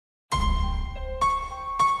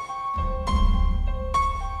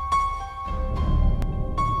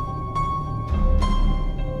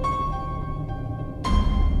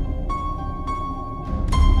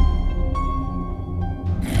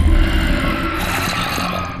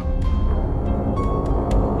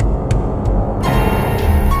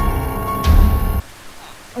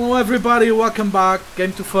everybody, welcome back.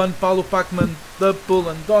 Game to Fun, Paulo Pacman, The Bull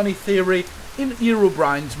and Donny Theory in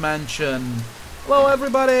Herobrine's mansion. Hello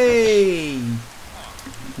everybody!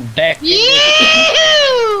 Back in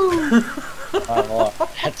oh,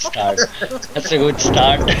 that's start. That's a good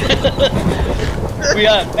start. We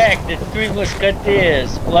are back, the Three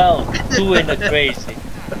Musketeers. Well, two in the crazy.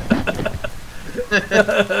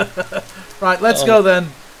 Right, let's go then.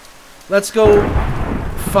 Let's go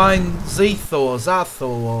find Zatho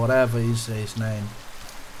or whatever you say his name.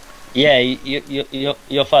 Yeah,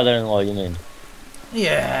 your father-in-law, you mean?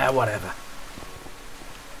 Yeah, whatever.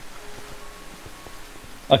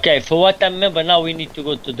 Okay, for what I remember, now we need to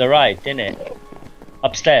go to the right, innit?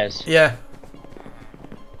 Upstairs. Yeah.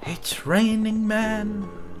 It's raining, man.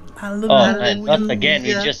 Hallelujah. Oh man, not again.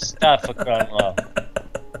 We just start for crying out.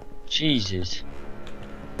 Jesus.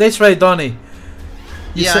 This way, Donny.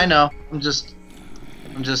 Yeah, I know. I'm just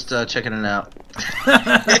checking it out.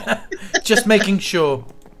 Just making sure.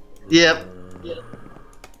 Yep.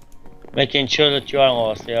 Making sure that you are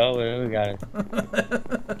lost. Yeah, we got it.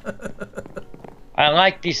 I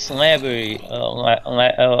like this library.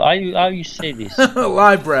 How you say this?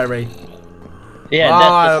 Library. Yeah,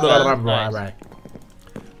 that's library. Nice.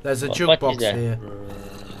 There's a jukebox here,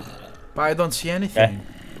 but I don't see anything.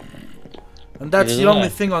 And that's the only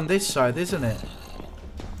thing on this side, isn't it?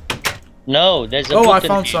 No, there's a. Oh, I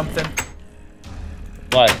found something.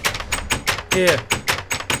 What? Here.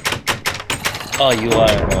 Oh, you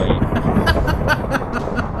are annoying.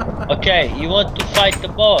 Okay, you want to fight the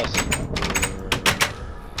boss?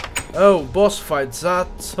 Oh, boss fight,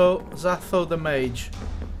 Zatho the mage.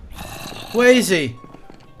 Where is he?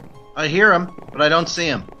 I hear him, but I don't see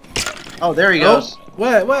him. Oh, there he goes.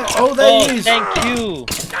 Where? Oh, there he is. Thank you.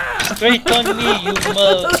 Straight on me, you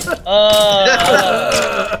mug.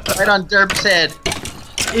 Right on Derp's head.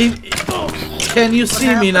 Can you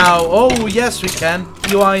see me now? Oh, yes, we can.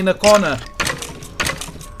 You are in a corner.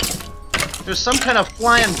 There's some kind of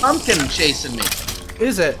flying pumpkin chasing me.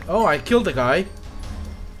 Is it? Oh, I killed a guy.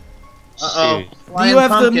 Uh-oh. Do you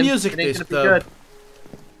have the music disc, though?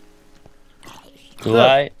 Do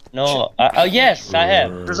I? No. Oh, yes, I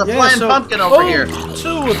have. There's a flying pumpkin over here.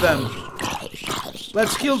 Two of them.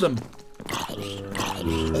 Let's kill them.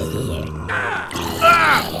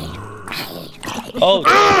 Oh.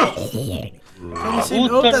 Can you see?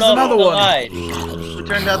 Oh, there's another one. We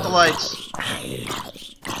turned out the lights.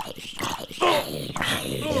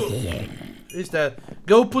 Is that?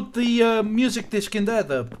 Go put the music disc in there,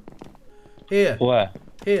 though. Here. Where?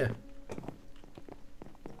 Here.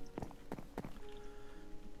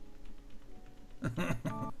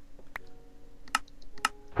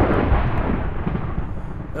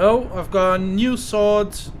 Oh, I've got a new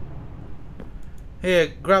sword.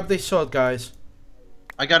 Here, grab this sword, guys.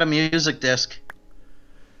 I got a music disc.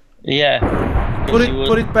 Yeah. Put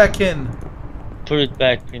it back in. Put it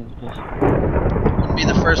back in. Wouldn't be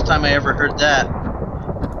the first time I ever heard that.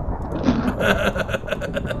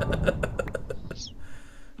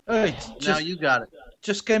 Hey, now you got it.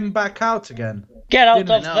 Just came back out again. Get out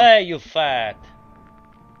of there, you fat.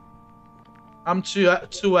 I'm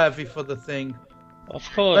too heavy for the thing. Of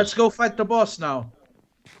course. Let's go fight the boss now.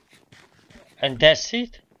 And that's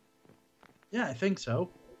it? Yeah, I think so.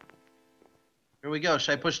 Here we go.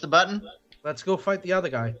 Should I push the button? Let's go fight the other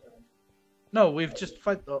guy. No, we've just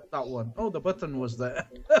fight that one. Oh, the button was there.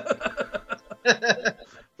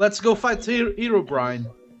 Let's go fight Herobrine.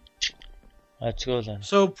 Let's go then.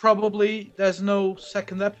 So probably there's no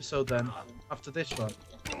second episode then after this one.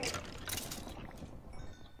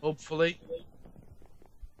 Hopefully.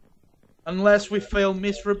 Unless we fail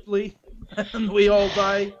miserably and we all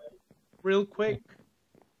die real quick.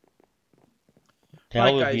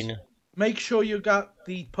 Right, guys, make sure you got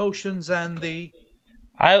the potions and the...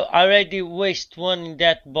 I already wasted one in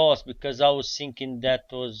that boss because I was thinking that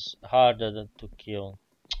was harder to kill.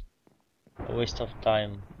 A waste of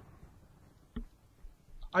time.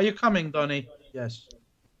 Are you coming, Donny? Yes.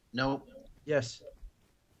 Nope. Yes.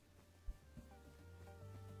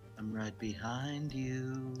 I'm right behind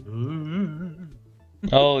you.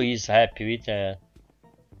 Oh, he's happy with that.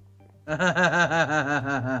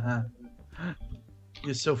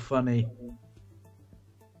 You're so funny.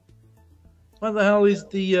 What the hell is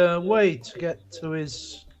the way to get to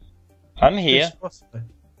his... I'm here.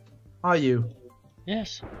 Are you?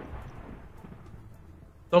 Yes.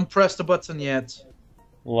 Don't press the button yet.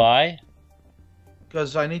 Why?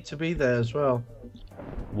 Because I need to be there as well.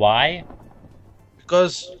 Why?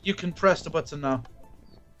 Because you can press the button now.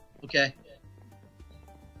 Okay.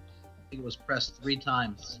 I think it was pressed 3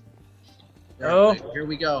 times. Oh. Here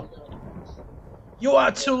we go. You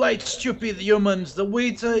are too late, stupid humans. The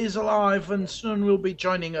Weta is alive and soon will be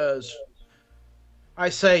joining us. I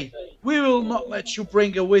say, we will not let you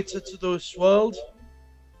bring a Weta to this world.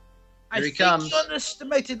 Here he think comes. you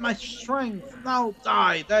underestimated my strength. Now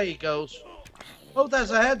die. There he goes. Oh,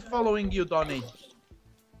 there's a head following you, Donny.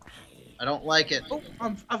 I don't like it. Oh,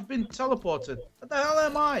 I've been teleported. What the hell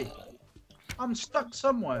am I? I'm stuck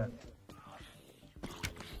somewhere.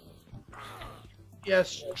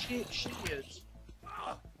 Yes, she is.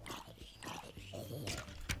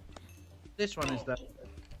 This one is there.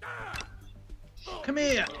 Come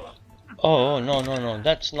here. Oh, no,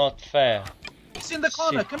 that's not fair. He's in the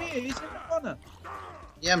corner. Come here. He's in the corner.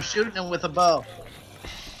 Yeah, I'm shooting him with a bow.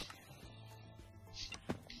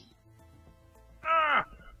 Ah!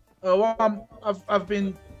 Oh, I've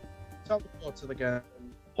been teleported again.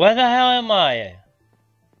 Where the hell am I?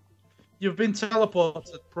 You've been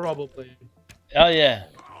teleported, probably. Oh yeah.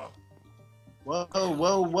 Whoa,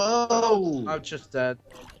 whoa, whoa! I'm just dead.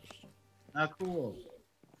 Not cool.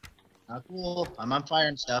 Not cool. I'm on fire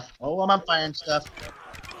and stuff. Oh, I'm on fire and stuff.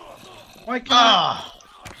 Why can't Ah!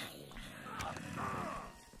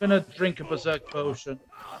 I'm gonna drink a berserk potion.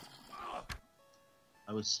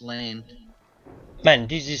 I was slain. Man,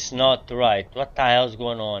 this is not right. What the hell's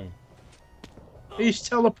going on? He's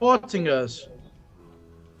teleporting us.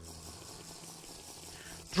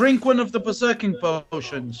 Drink one of the berserking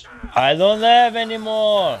potions. I don't have any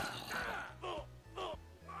more.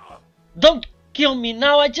 Don't kill me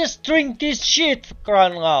now. I just drink this shit for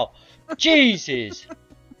crying out. Jesus.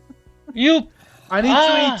 You. I need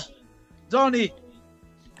to eat. Donny,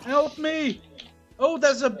 help me. Oh,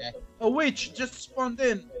 there's a witch just spawned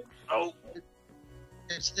in. Oh.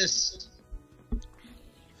 It's this.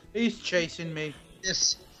 He's chasing me.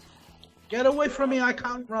 This. Get away from me. I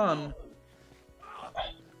can't run.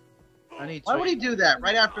 I need to Why would he do that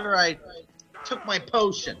right after I took my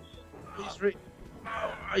potion?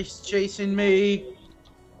 He's chasing me.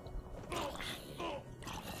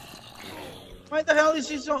 Why the hell is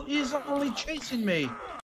he's only chasing me?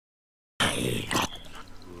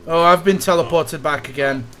 Oh, I've been teleported back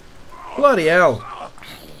again. Bloody hell.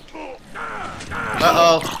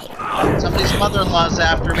 Uh-oh. Somebody's mother-in-law's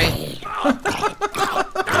after me.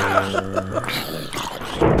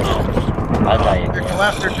 I'll die Here, again. go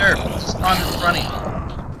after Nerf. Just on in front of you.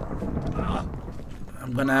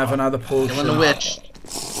 I'm gonna have another potion. Killing the witch.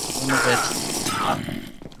 Killing the witch.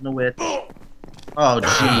 Killing the witch. Oh,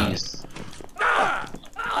 jeez.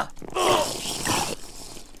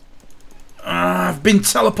 I've been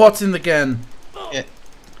teleporting again.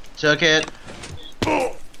 Took it.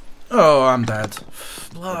 Oh, I'm dead.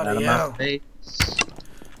 Out Bloody of my hell. face.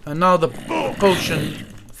 And now the potion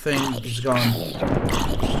thing is gone.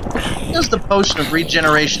 What does the potion of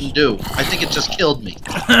regeneration do? I think it just killed me.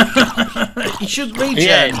 He should regen.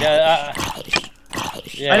 Yeah,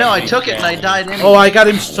 I know, I took it and I died anyway. Oh, I got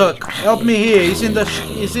him stuck. Help me here. He's in the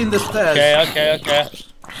stairs. Okay.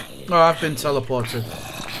 Oh, I've been teleported.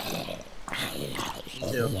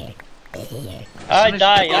 I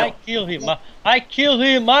die. I kill him.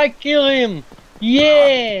 I kill him.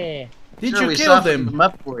 Yeah. Did Sure, you we kill softened him? them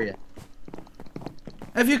up for you.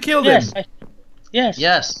 Have you killed Yes. him? Yes.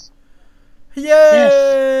 Yes.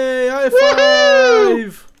 Yay! High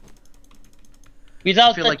five!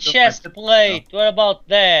 Without feel the like those chest are good plate. What about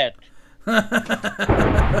that?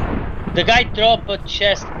 The guy dropped a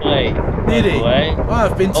chest plate. Did he? Way. Oh,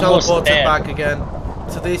 I've been Almost teleported dead. back again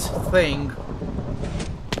to this thing.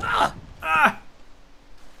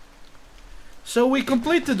 So we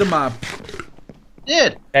completed the map.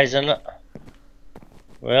 Did. There's an.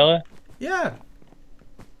 Really? Yeah.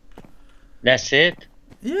 That's it?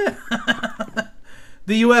 Yeah.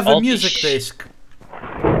 Do you have a All music this disc?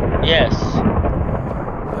 Yes.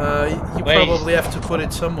 You Wait. probably have to put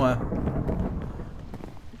it somewhere.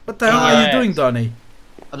 What the hell are you Yes. doing, Donny?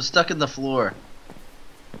 I'm stuck in the floor.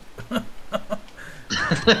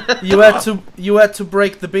 You had to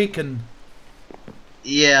break the beacon.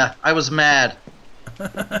 Yeah, I was mad.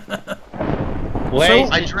 Wait.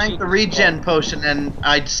 I drank the regen potion and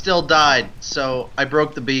I still died, so I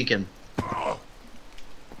broke the beacon.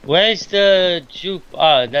 Where's the juke?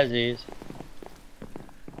 Ah, that is.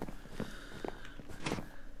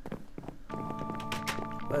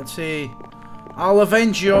 Let's see. I'll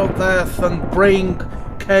avenge your death and bring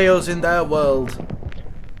chaos in their world.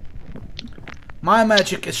 My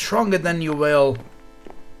magic is stronger than you will.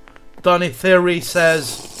 Donny Theory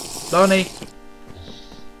says. Donny,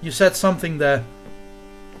 you said something there.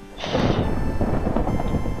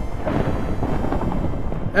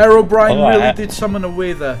 Herobrine really did summon a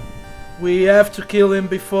wither. We have to kill him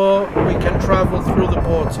before we can travel through the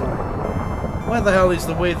portal. Where the hell is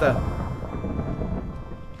the wither?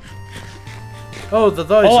 Oh, the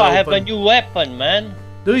door is Oh, open. I have a new weapon, man.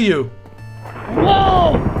 Do you?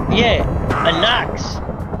 Whoa! Yeah, an axe.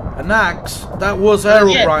 An axe? That was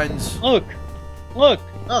Herobrine's. Look, look.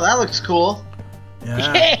 Oh, that looks cool.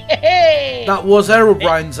 Yeah. Hey! That was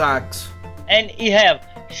Herobrine's axe. And he have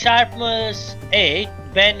sharpness 8,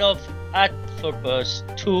 band of Arthropus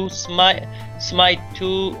 2, smite 2,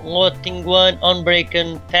 loathing 1,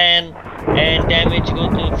 unbreaken 10, and damage go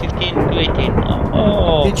to 15 to 18.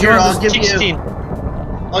 Oh, Did you Here, understand? 16.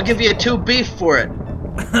 I'll give you a 2 beef for it.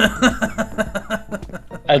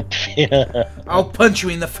 I'll punch you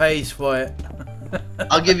in the face for it.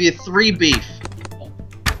 I'll give you 3 beef.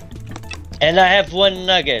 And I have 1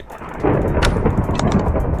 nugget.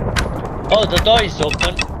 Oh, the door is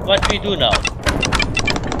open. What do we do now?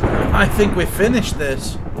 I think we finished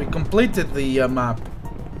this. We completed the map.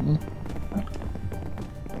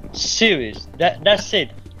 Serious? That's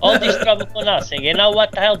it. All this trouble for nothing. And now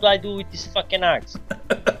what the hell do I do with this fucking axe?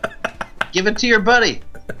 Give it to your buddy.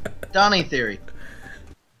 Donnie theory.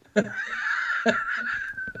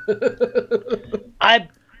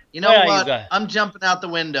 You know Where are what? you guys? I'm jumping out the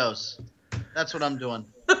windows. That's what I'm doing.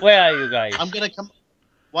 Where are you guys? I'm gonna come.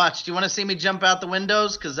 Watch. Do you want to see me jump out the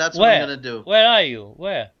windows? Cause that's what I'm gonna do. Where are you?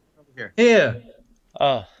 Where? Over here. Here.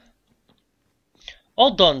 Oh.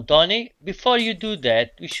 Hold on, Donnie. Before you do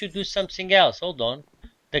that, we should do something else. Hold on.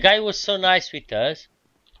 The guy was so nice with us.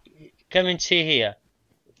 Come and see here.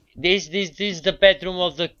 This is the bedroom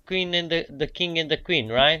of the queen and the king and the queen,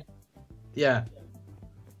 right? Yeah.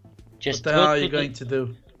 Just What the hell go are to you going to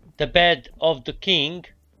do? the bed of the king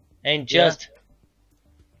and just...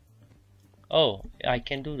 Oh, I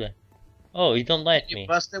can do that. Oh, you don't let You me.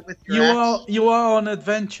 bust it with your axe. You are on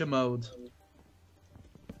adventure mode.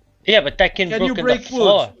 Yeah, but I can Can you broken break the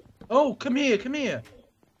floor. wood? Oh, come here, come here.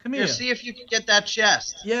 Come here. Here, see if you can get that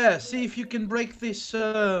chest. Yeah, see if you can break this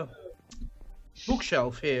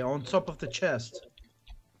bookshelf here on top of the chest.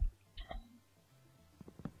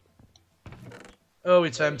 Oh,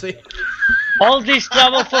 it's empty. All this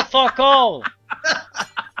trouble for fuck all.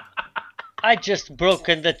 I just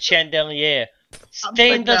broken the chandelier.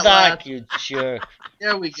 Stay in the that dark, last. you jerk.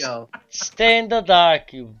 There we go. Stay in the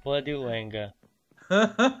dark, you bloody wanger.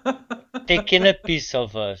 Taking a piece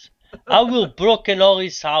of us. I will broken all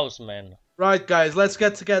his house, man. Right, guys, let's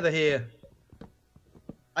get together here.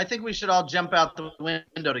 I think we should all jump out the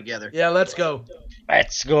window together. Yeah, let's go.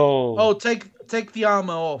 Let's go. Oh, take the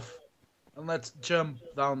armor off, and let's jump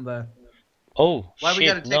down there. Oh, Why shit, we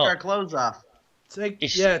gotta take no. our clothes off?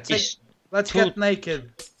 Let's get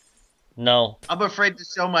naked. No. I'm afraid to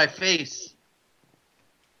show my face.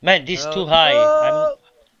 Man, this is too high. I'm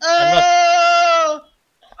Oh!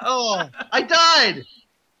 Oh! I died!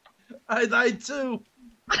 I died too.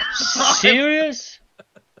 serious?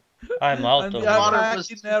 I'm out And of the here. water back was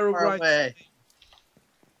in too far Herobrine. away.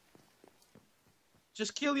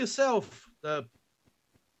 Just kill yourself.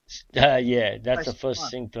 Yeah, that's the Nice first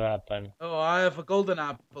one. thing to happen. Oh, I have a golden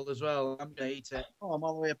apple as well. I'm gonna eat it, Oh, I'm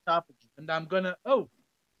all the way up top again. and I'm gonna. Oh,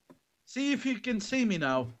 see if you can see me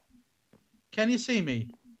now. Can you see me?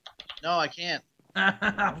 No, I can't.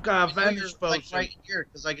 I've got a I know you're, vanish like potion. right here,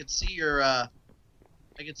 because I could see your. I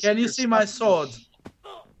could Can you your see my stuff. sword?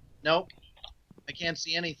 Nope. I can't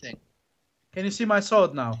see anything. Can you see my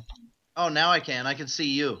sword now? Oh, now I can. I can see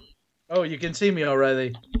you. Oh, you can see me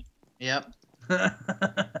already. Yep.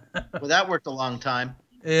 Well, that worked a long time.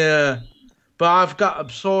 Yeah, but I've got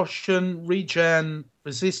absorption, regen,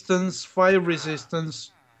 resistance, fire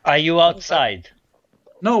resistance. Are you outside?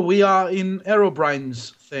 No, we are in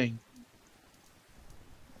Herobrine's thing.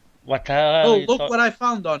 What the hell? Oh, are you look talk- what I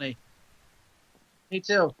found, Donnie. Me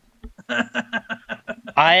too.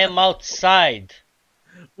 I am outside.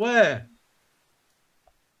 Where?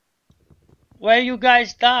 Where you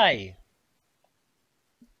guys die?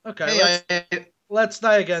 Okay, Hey, let's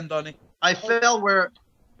die again, Donnie. I fell where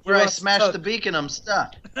You I are smashed stuck. the beacon. I'm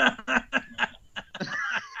stuck.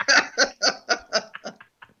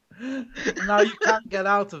 Now you can't get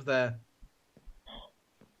out of there.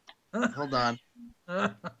 Hold on.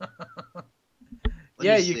 Let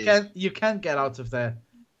Yeah, me you see. can't. You can't get out of there.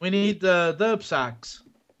 We need the derp sacks.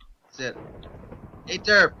 That's it. Hey,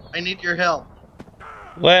 Derp, I need your help.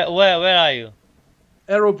 Where are you?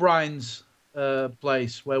 Herobrine's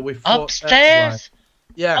place where we fought. Upstairs?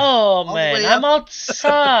 Yeah. Oh the man, way I'm up.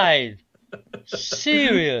 outside.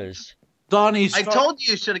 Serious? Donnie's. I told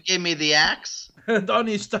you should have gave me the axe.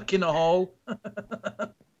 Donnie's stuck in a hole.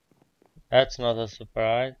 That's not a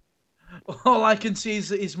surprise. All I can see is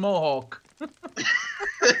his mohawk.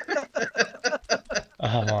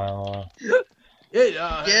 Oh my lord. Yeah,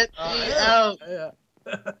 Get me out. Yeah.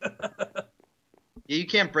 Yeah, you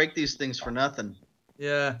can't break these things for nothing.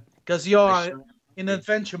 Yeah, because you're in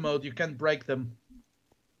adventure mode, you can break them.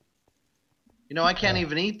 You know, I can't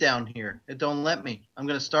even eat down here. It don't let me. I'm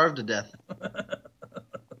gonna starve to death.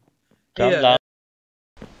 Calm Here, down.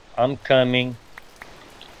 I'm coming.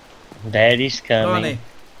 Daddy's coming. Ronnie,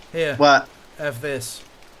 here, What? have this.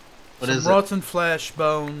 What Some is it? rotten flesh,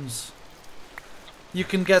 bones. You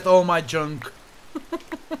can get all my junk.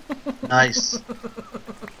 Nice.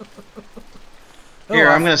 Oh, Here,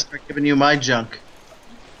 I'm gonna start giving you my junk.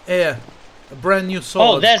 Here, a brand new sword.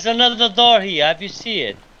 Oh, there's another door here. Have you seen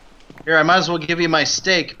it? Here, I might as well give you my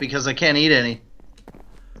steak because I can't eat any.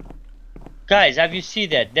 Guys, have you seen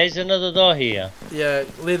that? There's another door here. Yeah,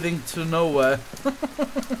 leading to nowhere.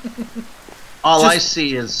 All I Just-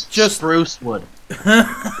 see is just- spruce wood.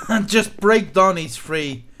 Just break Donnie's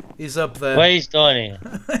free. He's up there. Where is Donnie?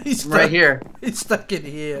 He's I'm right stuck- here. He's stuck in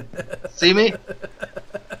here. See me?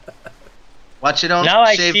 Watch you don't Now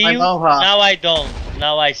I shave see my you. mohawk. Now I don't.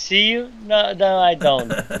 Now I see you. No, no, I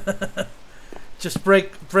don't. Just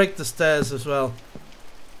break the stairs as well.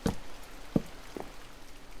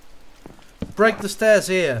 Break the stairs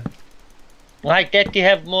here. Like that, you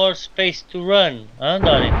have more space to run, huh,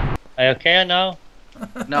 Donnie? Are you okay now?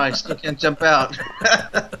 No, I still can't jump out.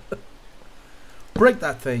 Break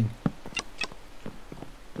that thing.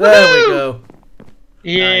 There we go.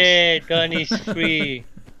 Yeah, Donnie's free.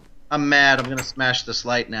 I'm mad. I'm gonna smash this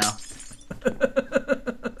light now.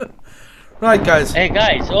 Right, guys. Hey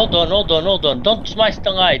guys, hold on. Don't smash the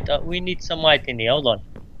light. We need some light in here. Hold on.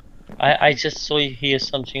 I just saw you hear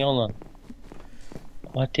something. Hold on.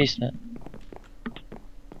 What is that?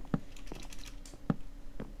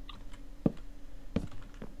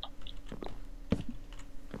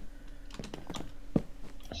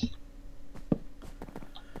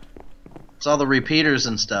 It's all the repeaters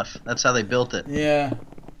and stuff. That's how they built it. Yeah.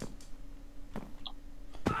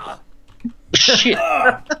 Shit.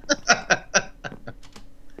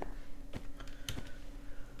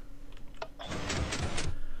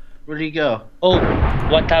 Where do you go? Oh,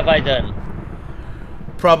 what have I done?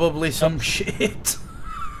 Probably some shit.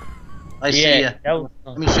 I see ya. that was,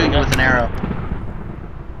 Let me shoot you with an arrow.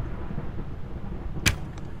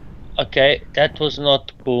 Okay, that was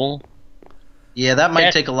not cool. Yeah, that might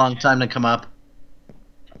That- take a long time to come up.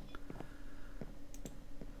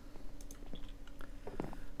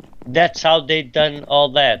 That's how they done all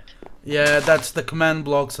that. Yeah, that's the command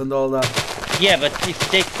blocks and all that. Yeah, but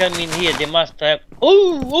if they come in here, they must have.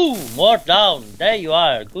 Ooh, more down. There you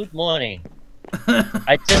are. Good morning.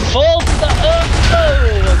 I just fall.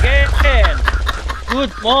 Oh, again.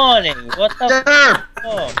 Good morning. What the? Derp!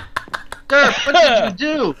 Oh, Derp, what did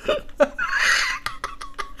you do?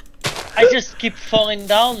 I just keep falling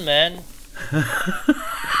down, man.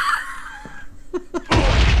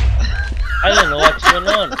 I don't know what's going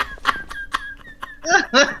on.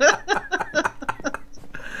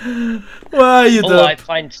 Where are you, Oh, I Doug?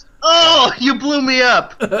 find. Oh, you blew me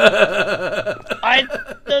up! I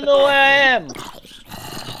don't know where I am.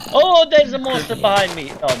 Oh, there's a monster behind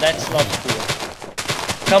me. Oh, that's not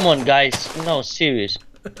cool. Come on, guys. No, serious.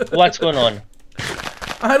 What's going on?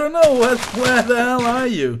 I don't know. Where the hell are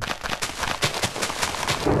you?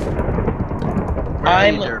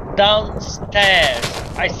 I'm Derp. downstairs.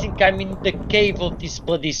 I think I'm in the cave of this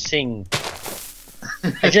bloody thing.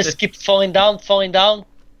 I just keep falling down,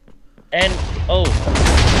 and oh,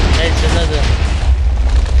 there's another.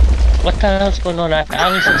 What the hell's going on? I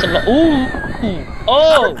listened to some. Ooh!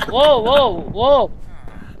 Oh!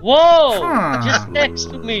 Whoa! Just next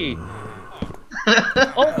to me.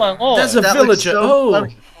 Oh my god! There's a That looks villager. so Oh,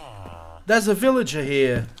 funny. there's a villager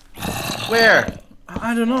here. Where?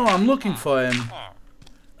 I don't know. I'm looking for him.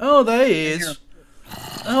 Oh, there he is.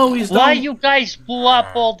 Oh, he's Why down. you guys blew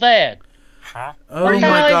up all that? Oh What the my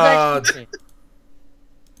hell are you god. guys doing?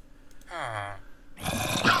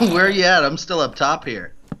 Where are you at? I'm still up top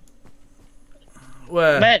here.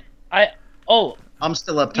 Where? Man, I'm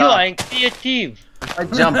still up you are top. creative. If I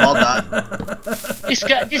jump, I'll die.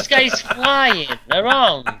 This guy is flying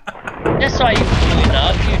around. That's why you're doing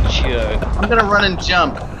up, you jerk. I'm gonna run and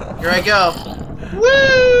jump. Here I go.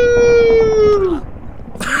 Woo!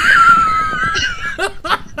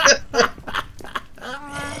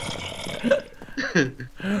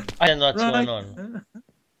 I don't know what's Right. going on.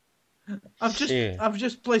 Shit. I've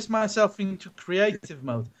just placed myself into creative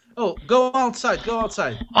mode. Oh, go outside. Go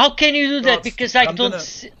outside. How can you do that? God, Because I I'm don't gonna-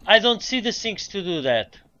 see, I don't see the things to do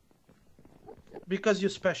that. Because you're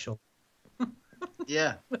special.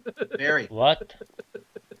 Yeah. Very, What?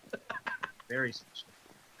 very special.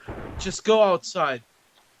 Just go outside.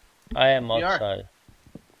 I am We are. outside.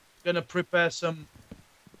 gonna prepare some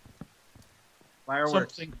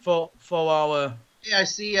Fireworks. something for our Hey, I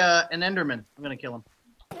see an Enderman. I'm gonna kill him.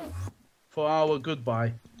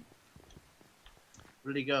 goodbye.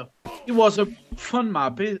 Where did he go? It was a fun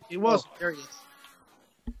map. It was. Oh, there he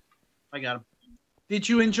is. I got him. Did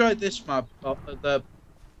you enjoy this map?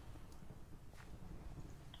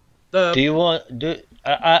 Do you want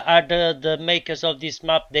are the makers of this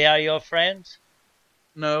map? They are your friends?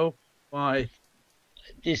 No. Why?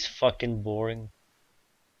 This fucking boring.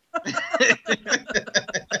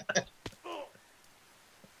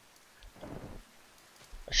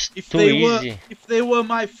 It's If too they easy. were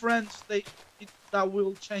my friends, that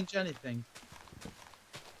will change anything.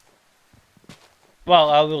 Well,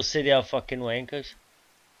 I will say they are fucking wankers.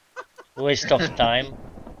 Waste of time.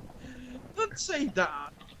 Don't say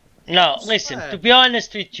that. No, I listen, swear. to be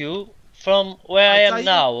honest with you, from where I am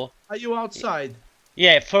now, Are you outside?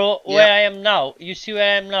 yeah, from where I am now, you see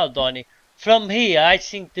where I am now, Donny. From here, I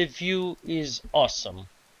think the view is awesome.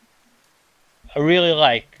 I really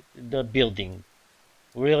like the building.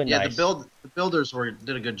 Really nice. The builders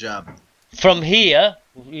did a good job. From here,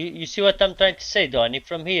 you see what I'm trying to say, Donny?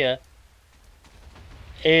 From here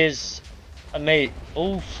is amazing.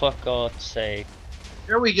 Oh, for God's sake.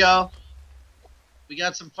 Here we go. We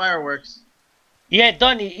got some fireworks. Yeah,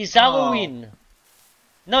 Donny, it's Halloween.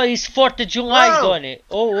 No, it's 4th of July, Whoa! Donny.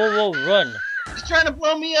 Oh, run. He's trying to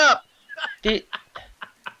blow me up.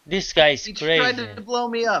 This guy's He's crazy. trying to blow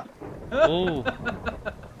me up. Oh.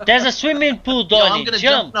 There's a swimming pool, Yo, Donny. I'm gonna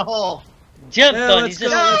jump in the hole. Jump, Yeah, Donny. let's go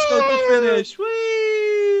to the finish.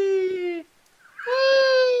 Whee!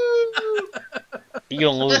 You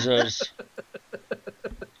losers.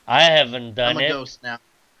 I haven't done I'm a it. ghost now. I'm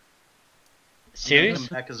Serious? gonna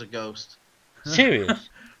come back as a ghost. Serious?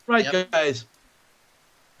 Right, Yep. guys.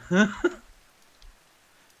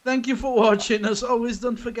 Thank you for watching. As always,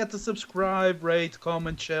 don't forget to subscribe, rate,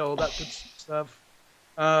 comment, share, all that good stuff.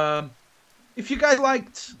 If you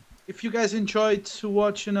guys enjoyed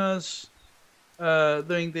watching us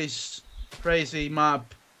doing this crazy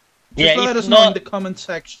map, just let us know in the comment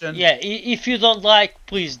section. Yeah, if you don't like,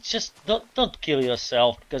 please just don't kill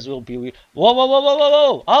yourself, because we'll be whoa, out,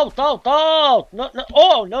 no,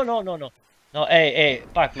 oh, no, hey,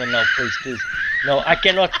 Pac-Man, no, please, no, I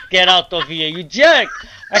cannot get out of here, you jerk,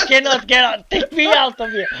 I cannot get out, take me out of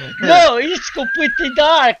here, no, it's completely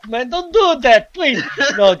dark, man, don't do that, please,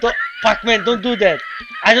 no, don't, Pac-Man, don't do that,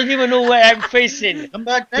 I don't even know where I'm facing. Come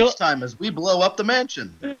back next time as we blow up the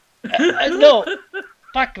mansion. No,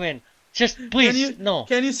 Pac-Man, just please, no.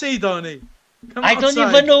 Can you see, Donny? Come I don't outside.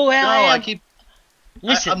 even know where I am.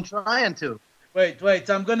 Listen. I'm trying to. Wait,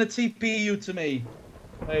 I'm gonna TP you to me.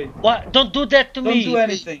 Wait. What? Don't do that to me. Don't do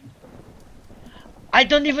anything. I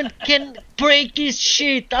don't even can break his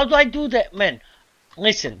shit. How do I do that, man?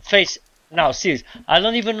 Listen, face. Now, serious. I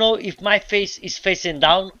don't even know if my face is facing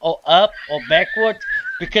down or up or backward,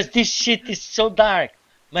 because this shit is so dark.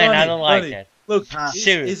 Man, Donny, I don't like Donny, that. Look,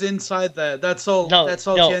 serious. he's inside there. That's all. No, that's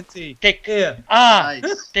all no. TNT. Take here.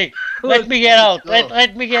 Nice. Take. Look, Let me get out. let's go.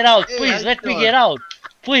 Let me get out. Hey, Please, let's let me go. get out.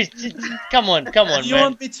 Please, come on, You man.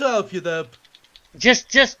 want me to help you, Dub? Just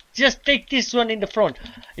take this one in the front.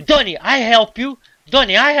 Donny, I help you.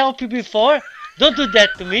 Donny, I helped you before. Don't do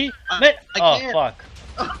that to me. Man. I Oh, can't. fuck.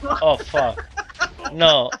 Oh, fuck.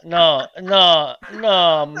 No, man,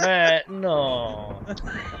 no.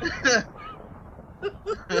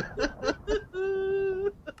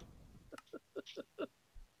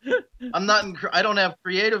 I'm not in. I don't have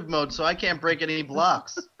creative mode, so I can't break any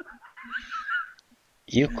blocks.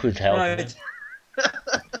 You could help me. Right.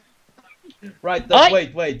 Right, Dub,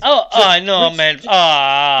 wait. No, Just- man.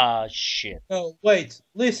 Ah, shit. No, wait.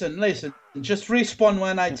 Listen. Just respawn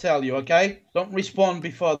when I tell you, okay? Don't respawn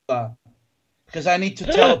before that. Because I need to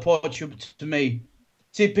teleport you to me.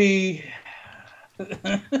 TP.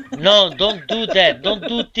 No, don't do that. Don't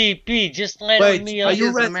do TP. Just let Wait, me are alone. you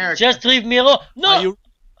Is ready? America. Just leave me alone. No. Are you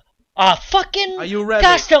Fucking Are you ready?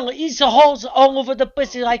 Castle is holes all over the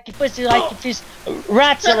pussy like there's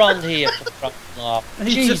rats around here.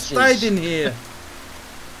 He just stayed in here.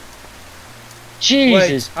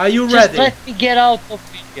 Jesus. Wait, are you Just ready? let me get out of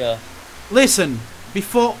here. Listen,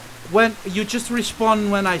 when you just respawn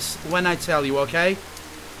when I tell you, okay?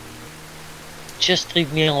 Just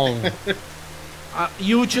leave me alone.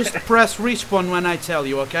 You just press respawn when I tell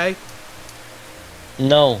you, okay?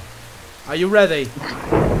 No. Are you ready?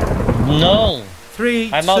 No.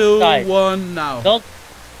 3, I'm 2, outside. 1, now. Don't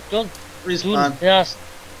do Respawn. just.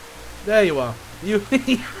 There you are. You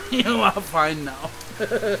you are fine now.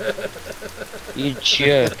 You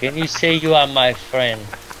jerk. And you say you are my friend.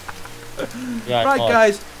 You are Right, not.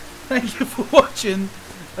 guys. Thank you for watching.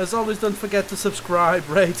 As always, don't forget to subscribe,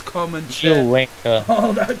 rate, comment, You share, wanker.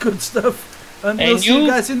 all that good stuff. And we'll And see you you,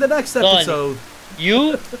 guys in the next Donny. episode.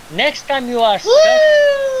 You, next time you are stuck,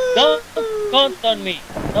 don't count on me.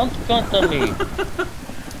 Don't count on me.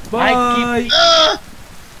 Bye. Ah!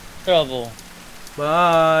 Trouble.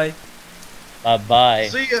 Bye. Bye-bye.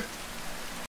 See ya.